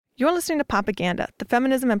You're listening to Popaganda, the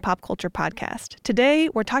feminism and pop culture podcast. Today,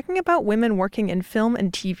 we're talking about women working in film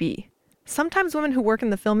and TV. Sometimes women who work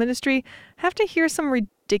in the film industry have to hear some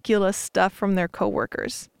ridiculous stuff from their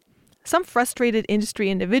coworkers. Some frustrated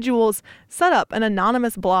industry individuals set up an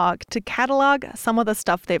anonymous blog to catalog some of the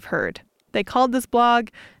stuff they've heard. They called this blog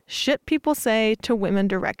Shit People Say to Women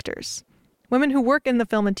Directors. Women who work in the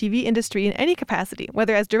film and TV industry in any capacity,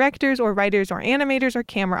 whether as directors or writers or animators or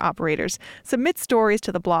camera operators, submit stories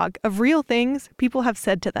to the blog of real things people have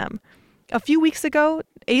said to them. A few weeks ago,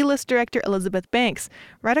 A-list director Elizabeth Banks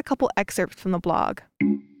read a couple excerpts from the blog.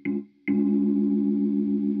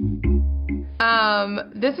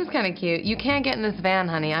 This is kind of cute. You can't get in this van,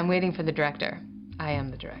 honey. I'm waiting for the director. I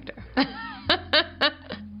am the director.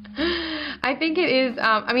 I think it is,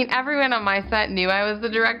 everyone on my set knew I was the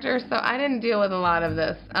director, so I didn't deal with a lot of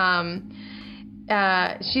this.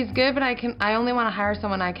 She's good, but I only want to hire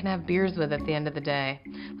someone I can have beers with at the end of the day.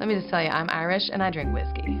 Let me just tell you, I'm Irish and I drink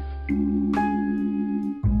whiskey.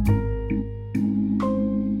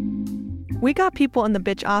 We got people in the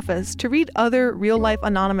bitch office to read other real-life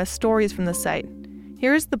anonymous stories from the site.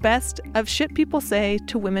 Here's the best of Shit People Say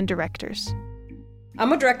to Women Directors.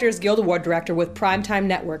 I'm a Directors Guild Award director with Primetime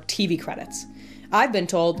Network TV credits. I've been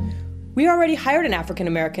told, we already hired an African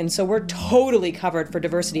American, so we're totally covered for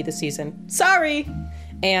diversity this season. Sorry!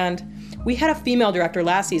 And we had a female director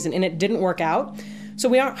last season and it didn't work out, so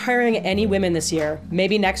we aren't hiring any women this year,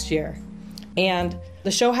 maybe next year. And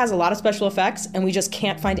the show has a lot of special effects and we just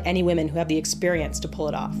can't find any women who have the experience to pull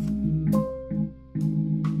it off.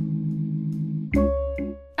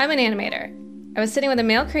 I'm an animator. I was sitting with a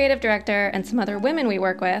male creative director and some other women we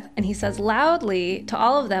work with, and he says loudly to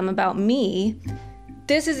all of them about me,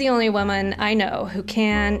 "This is the only woman I know who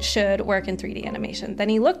should work in 3D animation." Then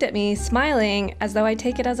he looked at me, smiling, as though I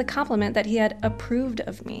take it as a compliment that he had approved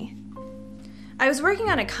of me. I was working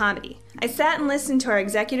on a comedy. I sat and listened to our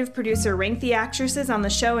executive producer rank the actresses on the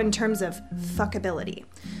show in terms of fuckability.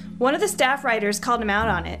 One of the staff writers called him out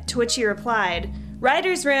on it, to which he replied,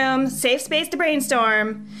 "Writer's room, safe space to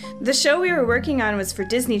brainstorm." The show we were working on was for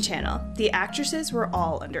Disney Channel. The actresses were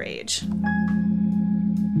all underage.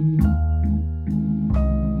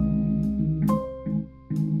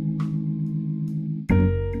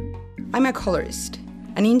 I'm a colorist.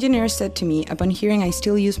 An engineer said to me upon hearing I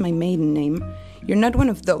still use my maiden name, "You're not one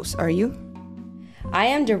of those, are you?" I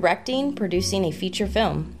am producing a feature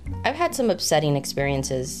film. I've had some upsetting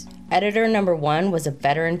experiences. Editor number 1 was a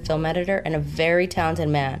veteran film editor and a very talented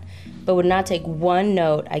man, but would not take one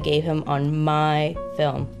note I gave him on my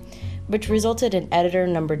film, which resulted in editor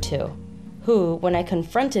number 2, who, when I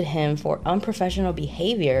confronted him for unprofessional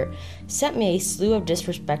behavior, sent me a slew of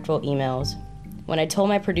disrespectful emails. When I told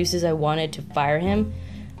my producers I wanted to fire him,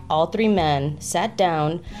 all 3 men sat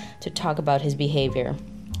down to talk about his behavior.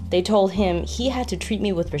 They told him he had to treat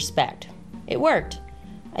me with respect. It worked.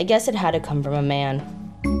 I guess it had to come from a man.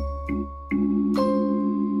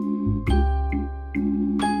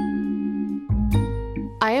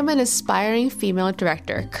 I am an aspiring female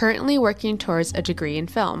director currently working towards a degree in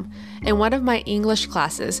film. In one of my English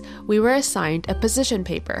classes, we were assigned a position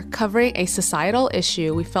paper covering a societal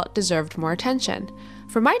issue we felt deserved more attention.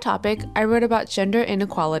 For my topic, I wrote about gender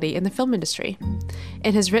inequality in the film industry.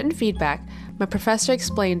 In his written feedback, my professor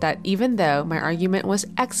explained that even though my argument was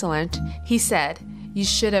excellent, he said, "You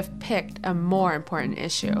should have picked a more important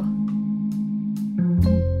issue."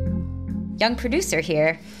 Young producer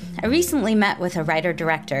here. I recently met with a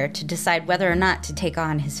writer-director to decide whether or not to take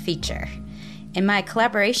on his feature. In my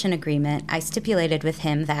collaboration agreement, I stipulated with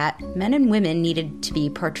him that men and women needed to be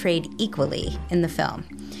portrayed equally in the film.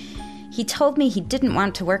 He told me he didn't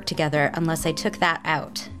want to work together unless I took that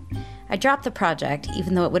out. I dropped the project,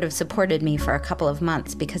 even though it would have supported me for a couple of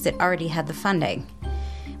months because it already had the funding.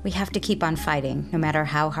 We have to keep on fighting, no matter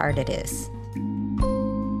how hard it is.